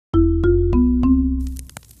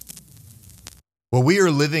Well, we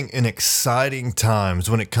are living in exciting times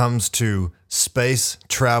when it comes to space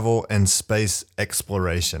travel and space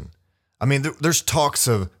exploration. I mean, there's talks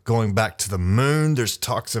of going back to the moon. There's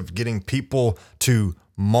talks of getting people to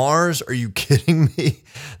Mars. Are you kidding me?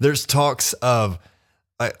 There's talks of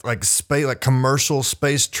like space, like commercial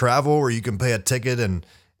space travel where you can pay a ticket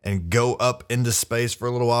and go up into space for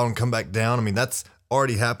a little while and come back down. I mean, that's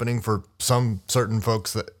already happening for some certain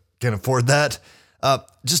folks that can afford that.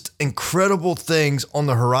 Just incredible things on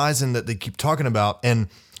the horizon that they keep talking about. And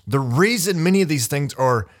the reason many of these things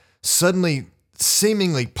are suddenly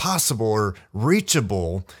seemingly possible or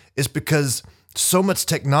reachable is because so much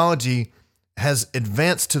technology has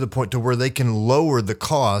advanced to the point to where they can lower the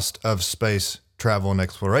cost of space travel and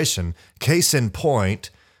exploration. Case in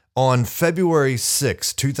point, on February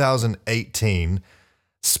 6, 2018,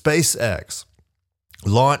 SpaceX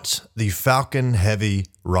launched the Falcon Heavy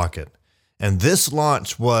rocket. And this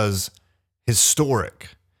launch was historic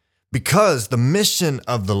because the mission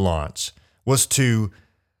of the launch was to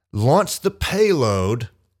launch the payload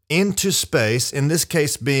into space, in this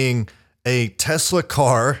case being a Tesla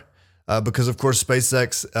car, because of course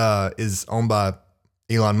SpaceX is owned by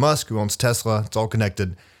Elon Musk, who owns Tesla. It's all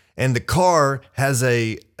connected. And the car has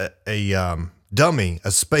a dummy,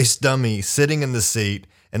 a space dummy sitting in the seat,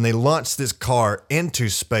 and they launched this car into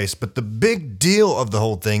space. But the big deal of the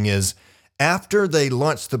whole thing is, after they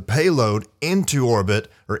launch the payload into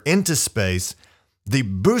orbit or into space, the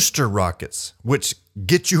booster rockets, which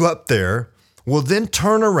get you up there, will then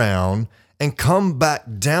turn around and come back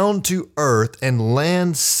down to Earth and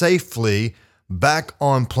land safely back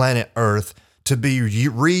on planet Earth to be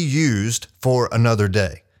reused for another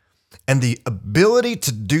day. And the ability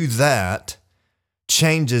to do that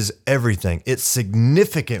changes everything. It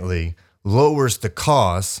significantly lowers the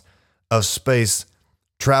cost of space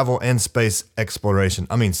travel and space exploration.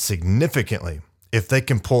 I mean, significantly. If they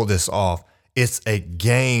can pull this off, it's a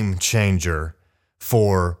game changer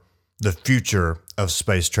for the future of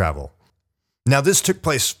space travel. Now, this took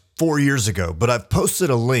place 4 years ago, but I've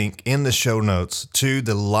posted a link in the show notes to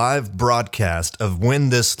the live broadcast of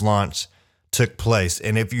when this launch took place.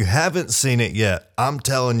 And if you haven't seen it yet, I'm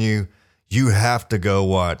telling you, you have to go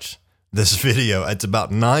watch this video. It's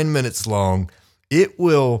about 9 minutes long. It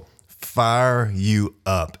will fire you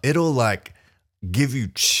up. It'll like give you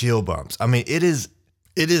chill bumps. I mean, it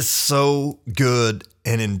is so good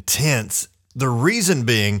and intense. The reason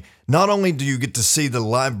being, not only do you get to see the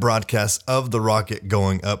live broadcast of the rocket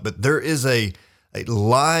going up, but there is a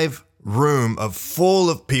live room full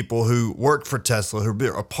of people who work for Tesla, who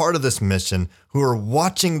are a part of this mission, who are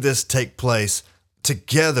watching this take place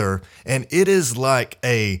together. And it is like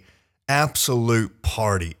a absolute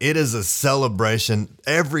party. It is a celebration.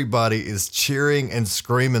 Everybody is cheering and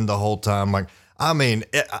screaming the whole time. Like, I mean,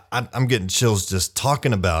 I'm getting chills just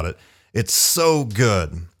talking about it. It's so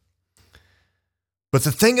good. But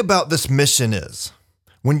the thing about this mission is,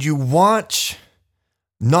 when you watch,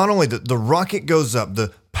 not only the rocket goes up,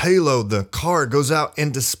 the payload, the car goes out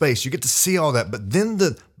into space, you get to see all that, but then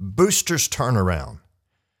the boosters turn around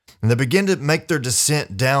and they begin to make their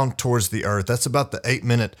descent down towards the Earth. That's about the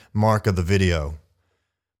 8-minute mark of the video.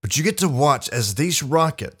 But you get to watch as these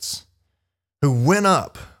rockets, who went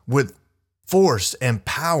up with force and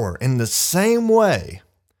power in the same way,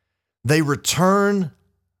 they return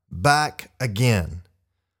back again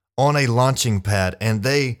on a launching pad, and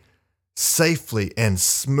they safely and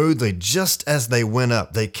smoothly, just as they went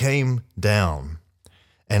up, they came down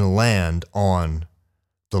and land on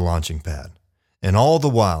the launching pad. And all the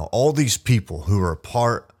while, all these people who are a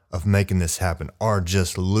part of making this happen are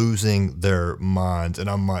just losing their minds. And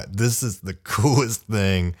I'm like, this is the coolest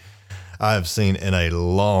thing I have seen in a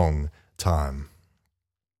long time.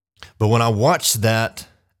 But when I watch that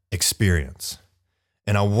experience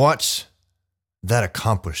and I watch that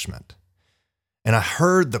accomplishment and I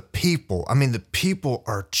heard the people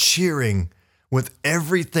are cheering with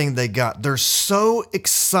everything they got. They're so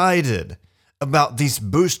excited about these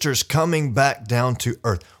boosters coming back down to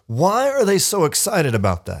Earth. Why are they so excited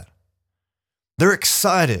about that? They're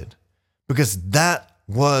excited because that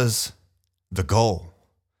was the goal.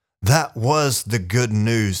 That was the good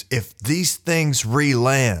news. If these things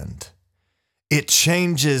re-land, it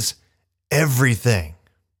changes everything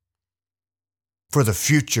for the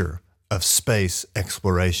future of space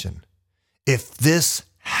exploration. If this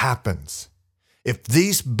happens, if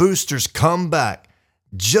these boosters come back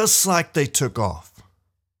just like they took off,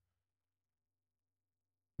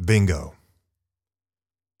 bingo.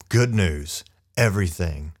 Good news.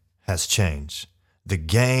 Everything has changed. The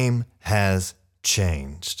game has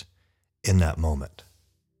changed in that moment.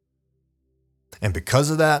 And because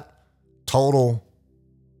of that, total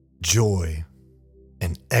joy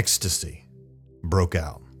and ecstasy broke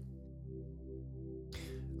out.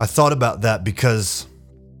 I thought about that because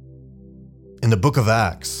in the book of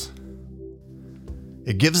Acts,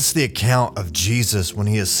 it gives us the account of Jesus when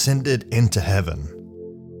he ascended into heaven.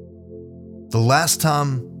 The last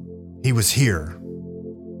time he was here,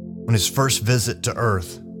 on his first visit to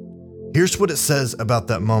earth, here's what it says about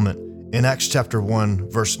that moment in Acts chapter 1,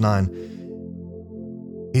 verse 9.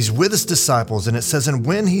 He's with his disciples, and it says, "And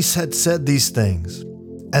when he had said these things,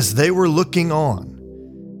 as they were looking on,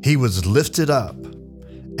 he was lifted up,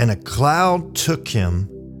 and a cloud took him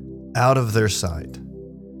out of their sight.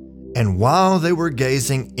 And while they were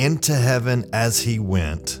gazing into heaven as he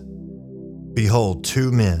went, behold, two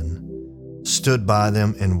men stood by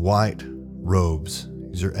them in white robes."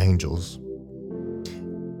 These are angels.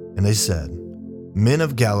 "And they said, 'Men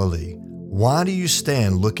of Galilee, why do you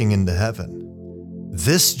stand looking into heaven?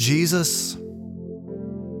 This Jesus,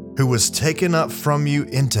 who was taken up from you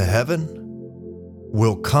into heaven,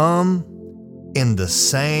 will come in the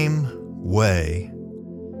same way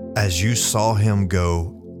as you saw him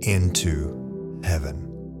go into heaven.'"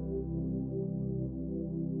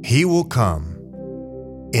 He will come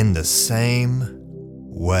in the same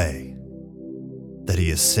way that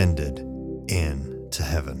he ascended into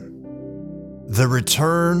heaven. The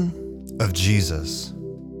return of Jesus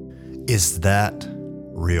is that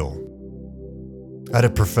real. I had a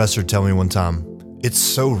professor tell me one time, it's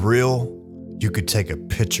so real, you could take a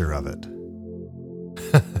picture of it.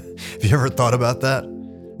 Have you ever thought about that?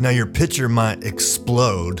 Now, your picture might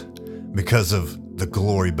explode because of the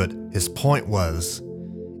glory, but his point was,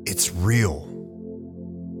 it's real.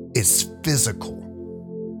 It's physical.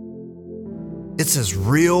 It's as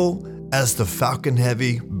real as the Falcon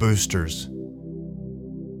Heavy boosters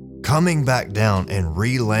coming back down and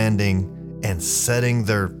re-landing and setting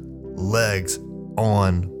their legs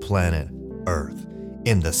on planet Earth.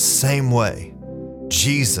 In the same way,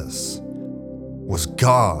 Jesus was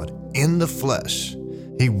God in the flesh.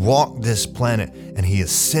 He walked this planet and he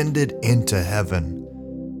ascended into heaven.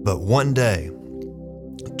 But one day,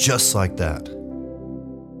 just like that,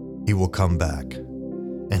 he will come back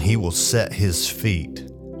and he will set his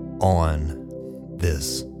feet on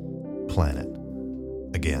this planet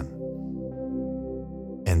again.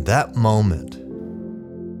 And that moment,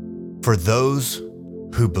 for those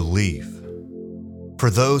who believe, for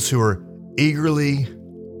those who are eagerly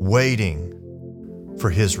waiting for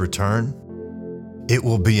his return, it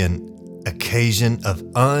will be an occasion of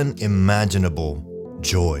unimaginable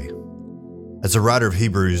joy. As the writer of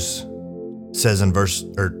Hebrews says in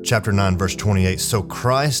chapter 9, verse 28, "So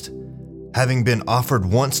Christ, having been offered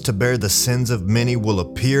once to bear the sins of many, will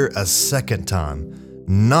appear a second time,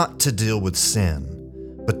 not to deal with sin,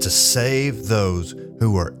 but to save those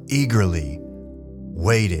who are eagerly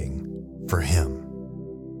waiting for him."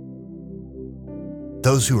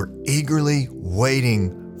 Those who are eagerly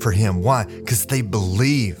waiting for him. Why? Because they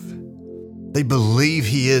believe. They believe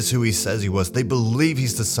he is who he says he was. They believe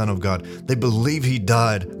he's the Son of God. They believe he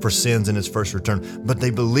died for sins in his first return, but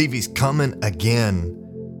they believe he's coming again.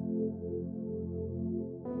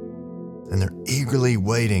 And they're eagerly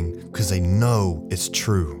waiting because they know it's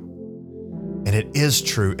true. And it is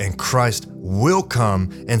true, and Christ will come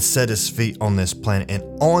and set his feet on this planet. And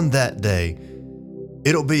on that day,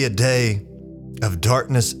 it'll be a day of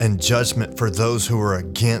darkness and judgment for those who are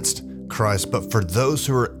against Christ. But for those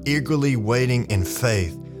who are eagerly waiting in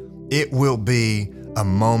faith, it will be a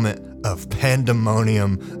moment of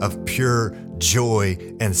pandemonium, of pure joy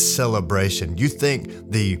and celebration. You think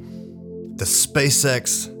the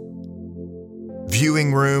SpaceX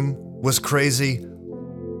viewing room was crazy?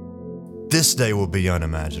 This day will be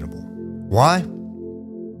unimaginable. Why?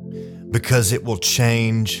 Because it will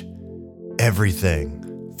change everything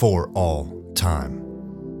for all time.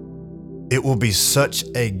 It will be such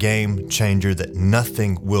a game changer that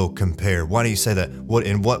nothing will compare. Why do you say that?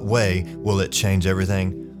 In what way will it change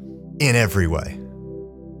everything? In every way.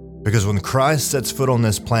 Because when Christ sets foot on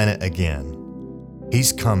this planet again,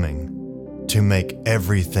 he's coming to make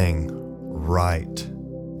everything right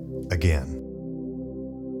again.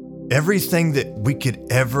 Everything that we could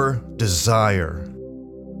ever desire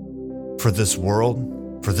for this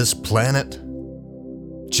world, for this planet,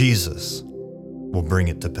 Jesus will bring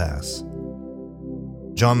it to pass.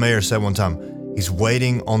 John Mayer said one time, he's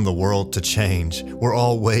waiting on the world to change. We're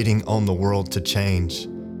all waiting on the world to change.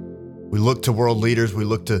 We look to world leaders, we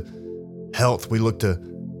look to health, we look to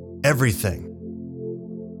everything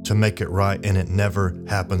to make it right, and it never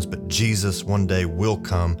happens. But Jesus one day will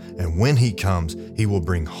come, and when he comes, he will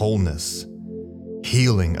bring wholeness,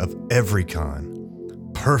 healing of every kind,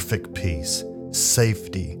 perfect peace,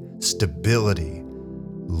 safety, stability,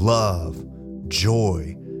 love,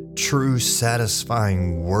 joy, true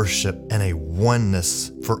satisfying worship, and a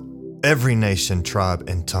oneness for every nation, tribe,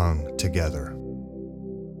 and tongue together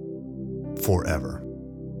forever.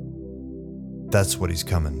 That's what he's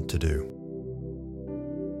coming to do.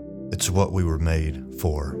 It's what we were made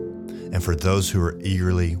for. And for those who are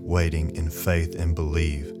eagerly waiting in faith and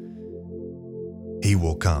believe, he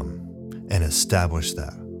will come and establish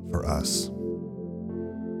that for us.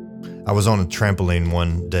 I was on a trampoline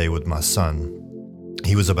one day with my son.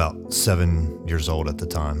 He was about 7 years old at the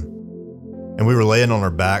time. And we were laying on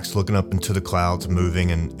our backs, looking up into the clouds,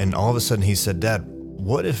 moving. And all of a sudden he said, "Dad,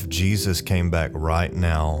 what if Jesus came back right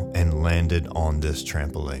now and landed on this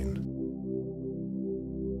trampoline?"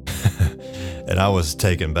 And I was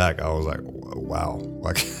taken back. I was like, wow,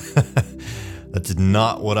 like that's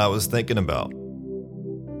not what I was thinking about.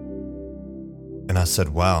 And I said,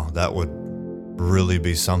 wow, that would really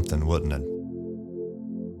be something, wouldn't it?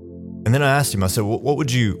 And then I asked him, I said, what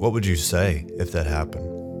would you say if that happened?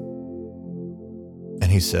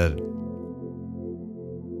 And he said,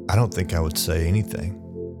 I don't think I would say anything.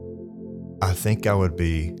 I think I would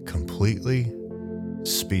be completely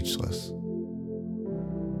speechless.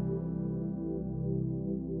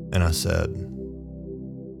 And I said,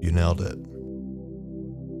 you nailed it.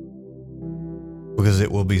 Because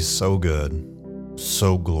it will be so good,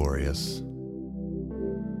 so glorious,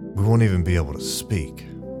 we won't even be able to speak.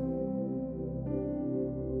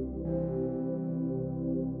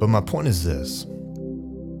 But my point is this.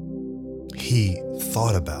 He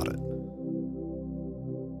thought about it.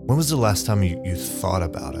 When was the last time you thought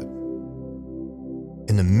about it?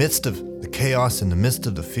 In the midst of the chaos, in the midst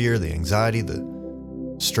of the fear, the anxiety, the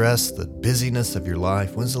stress, the busyness of your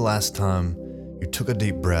life, when's the last time you took a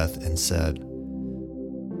deep breath and said,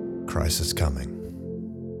 Christ is coming.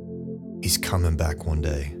 He's coming back one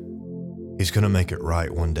day. He's going to make it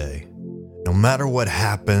right one day. No matter what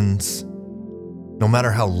happens, no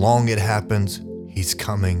matter how long it happens, he's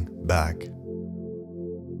coming back.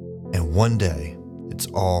 And one day, it's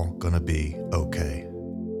all going to be okay.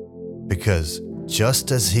 Because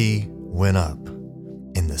just as he went up,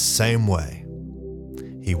 in the same way,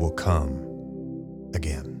 he will come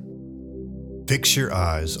again. Fix your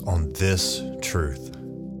eyes on this truth.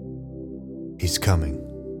 He's coming.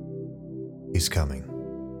 He's coming.